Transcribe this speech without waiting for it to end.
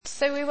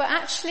So we were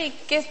actually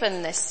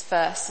given this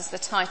verse as the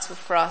title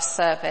for our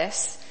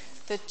service.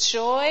 The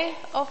joy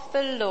of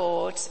the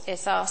Lord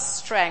is our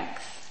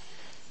strength.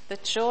 The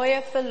joy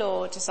of the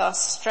Lord is our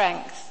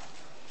strength.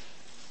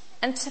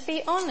 And to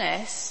be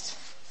honest,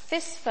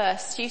 this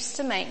verse used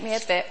to make me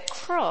a bit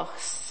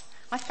cross.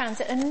 I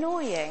found it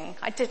annoying.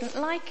 I didn't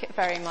like it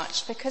very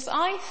much because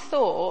I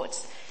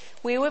thought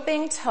we were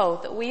being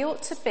told that we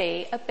ought to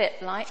be a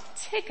bit like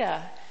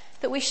Tigger,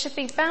 that we should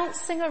be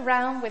bouncing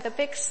around with a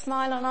big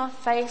smile on our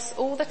face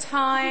all the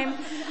time,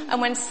 and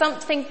when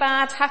something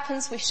bad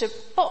happens we should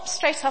bop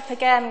straight up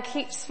again and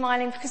keep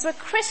smiling because we're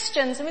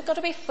Christians and we've got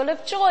to be full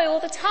of joy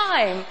all the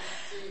time.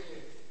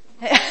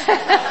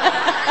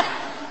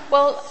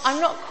 Well,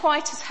 I'm not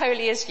quite as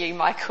holy as you,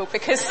 Michael,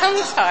 because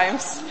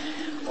sometimes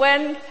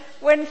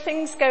when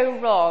things go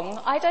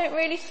wrong, I don't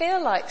really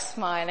feel like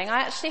smiling. I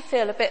actually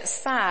feel a bit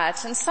sad,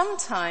 and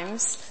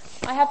sometimes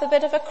I have a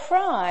bit of a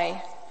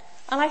cry.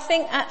 And I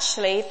think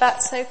actually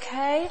that's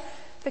okay,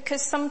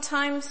 because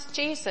sometimes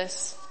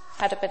Jesus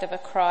had a bit of a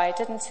cry,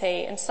 didn't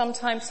he? And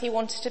sometimes he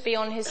wanted to be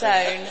on his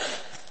own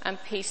and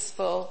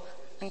peaceful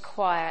and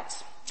quiet.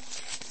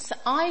 So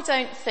I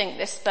don't think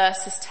this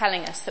verse is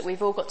telling us that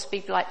we've all got to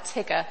be like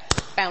Tigger,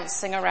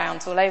 bouncing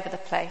around all over the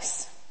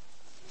place.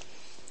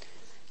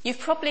 You've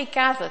probably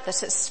gathered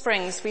that at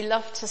Springs we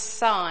love to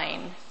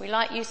sign. We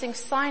like using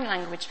sign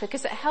language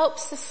because it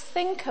helps us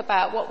think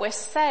about what we're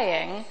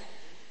saying,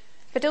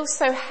 but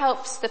also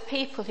helps the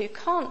people who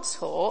can't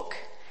talk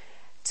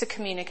to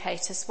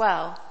communicate as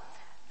well.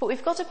 But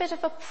we've got a bit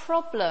of a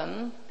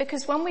problem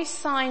because when we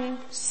sign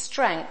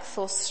strength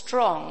or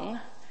strong,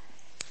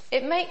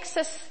 it makes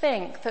us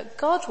think that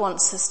God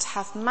wants us to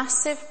have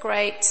massive,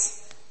 great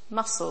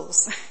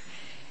muscles.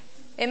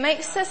 It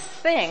makes us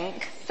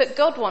think that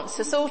God wants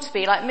us all to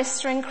be like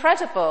Mr.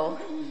 Incredible.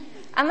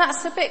 And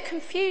that's a bit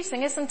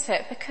confusing, isn't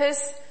it?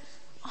 Because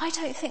I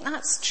don't think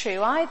that's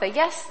true either.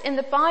 Yes, in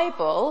the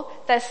Bible,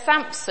 there's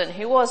Samson,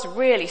 who was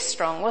really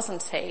strong,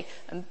 wasn't he?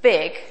 And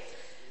big.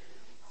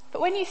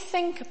 But when you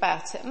think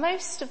about it,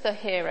 most of the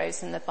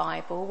heroes in the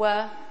Bible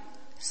were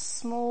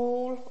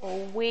small or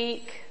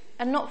weak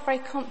and not very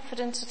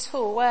confident at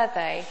all, were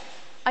they?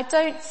 I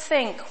don't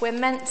think we're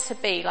meant to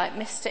be like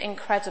Mr.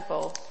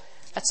 Incredible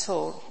at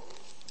all.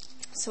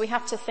 So we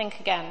have to think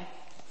again.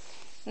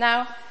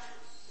 Now,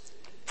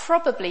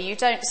 probably you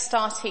don't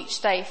start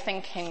each day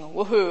thinking,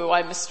 woohoo,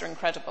 I'm Mr.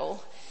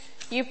 Incredible.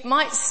 You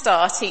might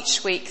start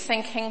each week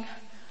thinking,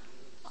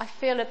 I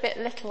feel a bit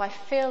little, I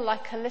feel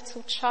like a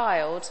little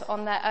child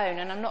on their own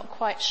and I'm not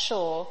quite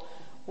sure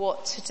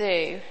what to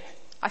do.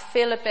 I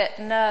feel a bit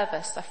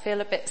nervous, I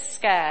feel a bit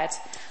scared,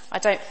 I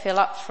don't feel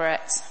up for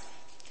it.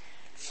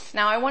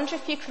 Now I wonder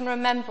if you can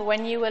remember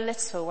when you were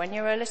little, when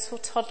you were a little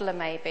toddler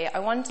maybe, I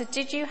wonder,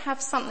 did you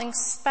have something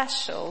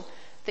special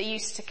that you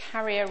used to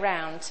carry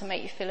around to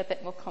make you feel a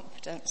bit more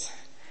confident?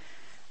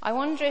 I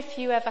wonder if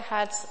you ever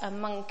had a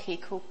monkey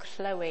called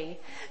Chloe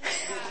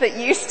that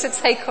used to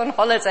take on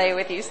holiday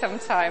with you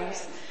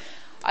sometimes.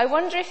 I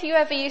wonder if you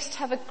ever used to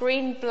have a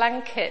green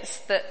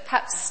blanket that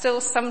perhaps still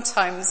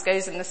sometimes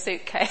goes in the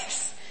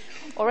suitcase,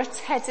 or a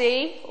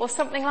teddy or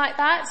something like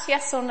that,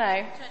 yes or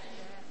no?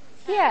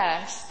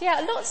 Yes,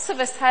 yeah, lots of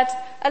us had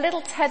a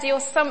little teddy or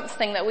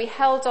something that we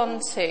held on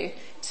to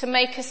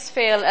make us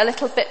feel a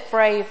little bit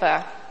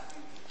braver.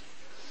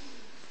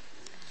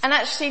 And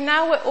actually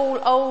now we're all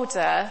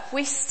older,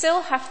 we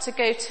still have to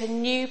go to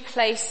new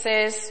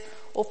places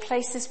or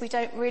places we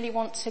don't really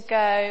want to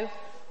go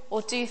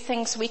or do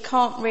things we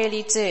can't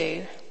really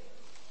do.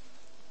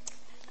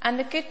 And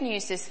the good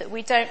news is that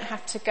we don't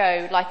have to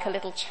go like a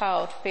little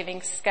child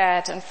feeling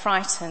scared and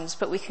frightened,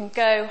 but we can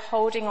go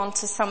holding on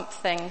to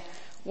something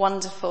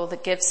wonderful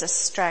that gives us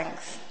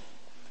strength.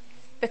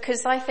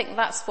 Because I think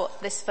that's what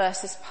this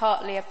verse is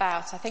partly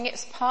about. I think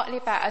it's partly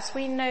about, as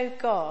we know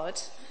God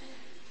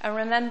and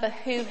remember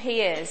who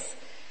he is,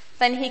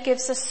 then he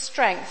gives us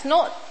strength,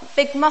 not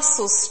big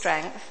muscle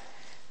strength,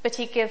 but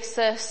he gives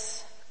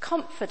us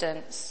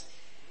confidence.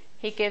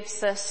 He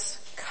gives us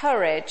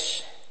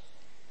courage.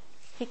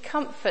 He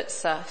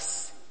comforts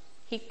us.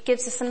 He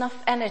gives us enough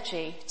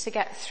energy to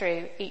get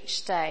through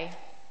each day.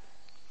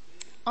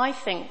 I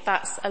think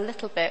that's a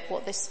little bit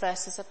what this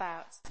verse is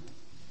about.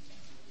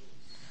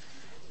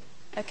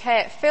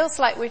 Okay, it feels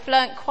like we've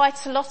learnt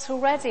quite a lot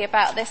already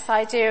about this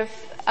idea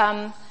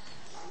of,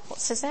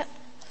 what is it?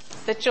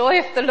 The joy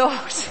of the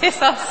Lord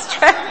is our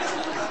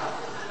strength.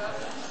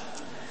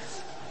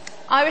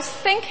 I was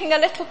thinking a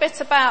little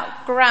bit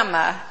about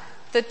grammar.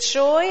 The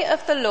joy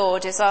of the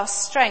Lord is our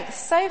strength.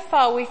 So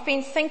far we've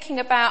been thinking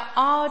about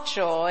our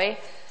joy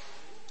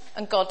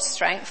and God's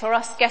strength, or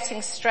us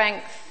getting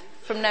strength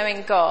from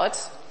knowing God.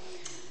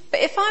 But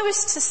if I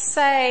was to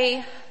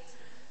say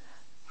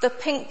the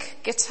pink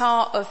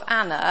guitar of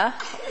Anna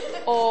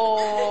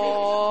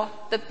or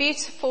the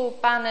beautiful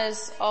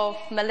banners of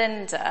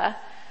Melinda,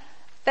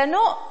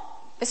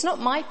 it's not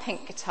my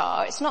pink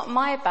guitar, it's not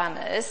my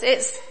banners,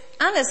 it's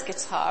Anna's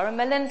guitar and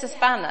Melinda's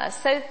banner.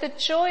 So the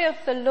joy of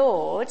the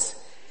Lord,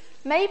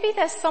 maybe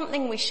there's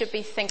something we should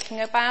be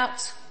thinking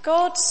about,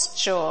 God's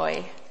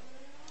joy.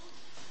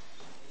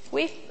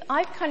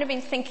 I've kind of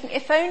been thinking,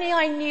 if only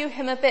I knew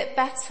him a bit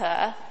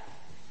better,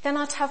 then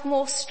I'd have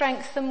more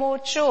strength and more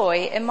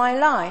joy in my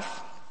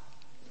life.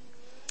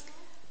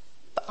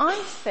 But I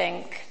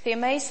think the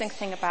amazing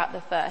thing about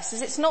the verse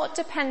is it's not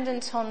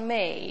dependent on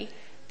me.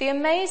 The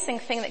amazing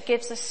thing that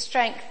gives us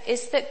strength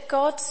is that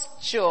God's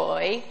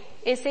joy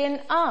is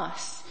in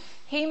us.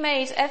 He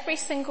made every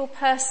single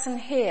person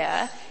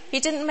here. He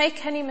didn't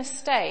make any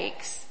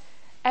mistakes.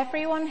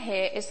 Everyone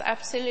here is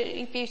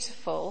absolutely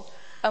beautiful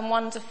and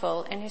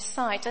wonderful in his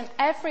sight, and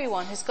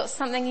everyone has got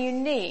something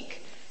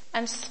unique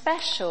and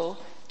special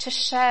to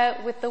share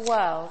with the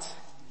world.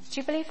 Do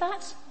you believe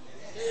that?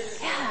 Yes.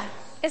 Yeah.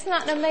 Isn't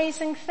that an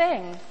amazing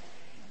thing?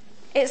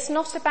 It's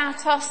not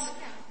about us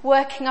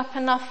working up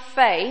enough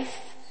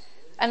faith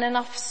and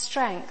enough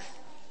strength.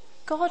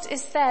 God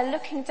is there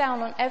looking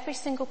down on every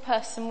single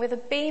person with a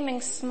beaming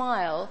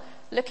smile,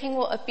 looking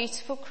what a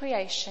beautiful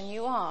creation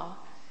you are.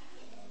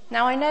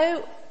 Now I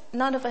know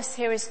none of us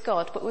here is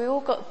God, but we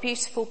all got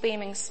beautiful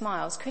beaming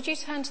smiles. Could you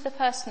turn to the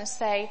person and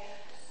say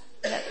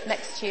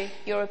next to you,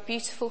 you're a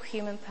beautiful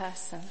human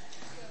person.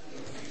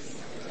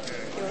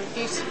 You're a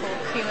beautiful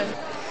human.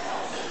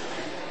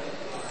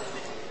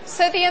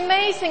 So the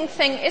amazing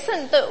thing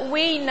isn't that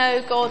we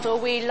know God or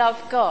we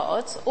love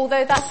God,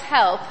 although that's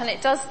help and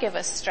it does give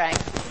us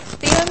strength.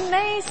 The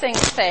amazing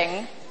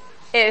thing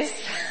is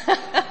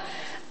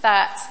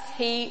that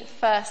he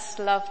first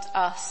loved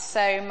us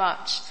so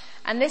much.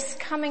 And this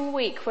coming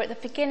week, we're at the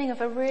beginning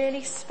of a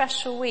really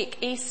special week,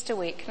 Easter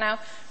week. Now,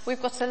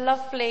 we've got a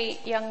lovely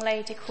young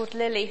lady called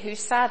Lily who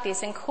sadly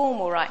is in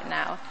Cornwall right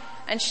now.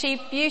 And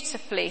she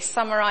beautifully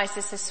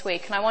summarises this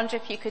week. And I wonder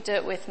if you could do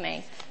it with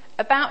me.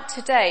 About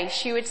today,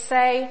 she would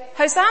say,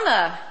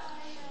 Hosanna!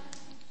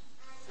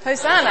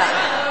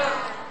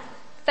 Hosanna!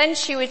 Then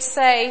she would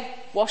say,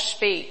 wash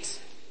feet.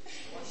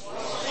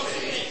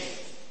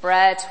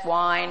 Bread,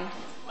 wine.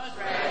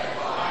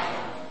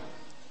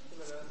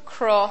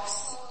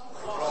 Cross.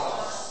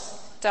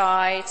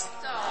 Died.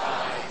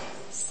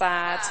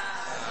 Sad.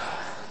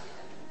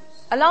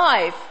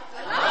 Alive.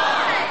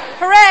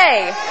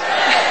 Hooray!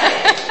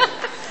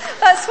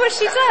 That's what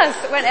she does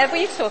whenever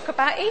you talk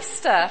about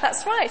Easter.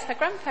 That's right, her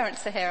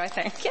grandparents are here, I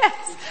think.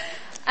 Yes.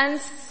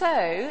 And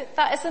so,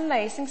 that is an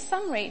amazing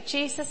summary.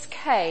 Jesus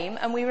came,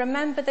 and we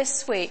remember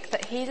this week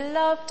that he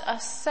loved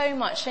us so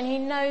much, and he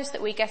knows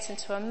that we get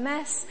into a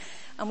mess,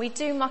 and we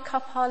do muck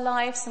up our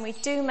lives, and we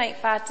do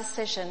make bad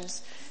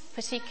decisions.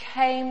 But he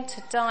came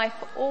to die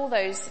for all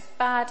those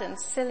bad and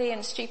silly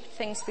and stupid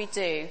things we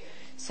do,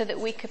 so that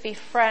we could be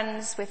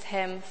friends with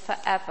him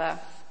forever.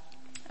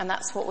 And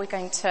that's what we're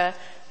going to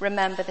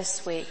remember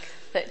this week,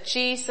 that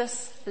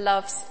Jesus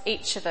loves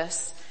each of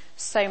us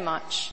so much.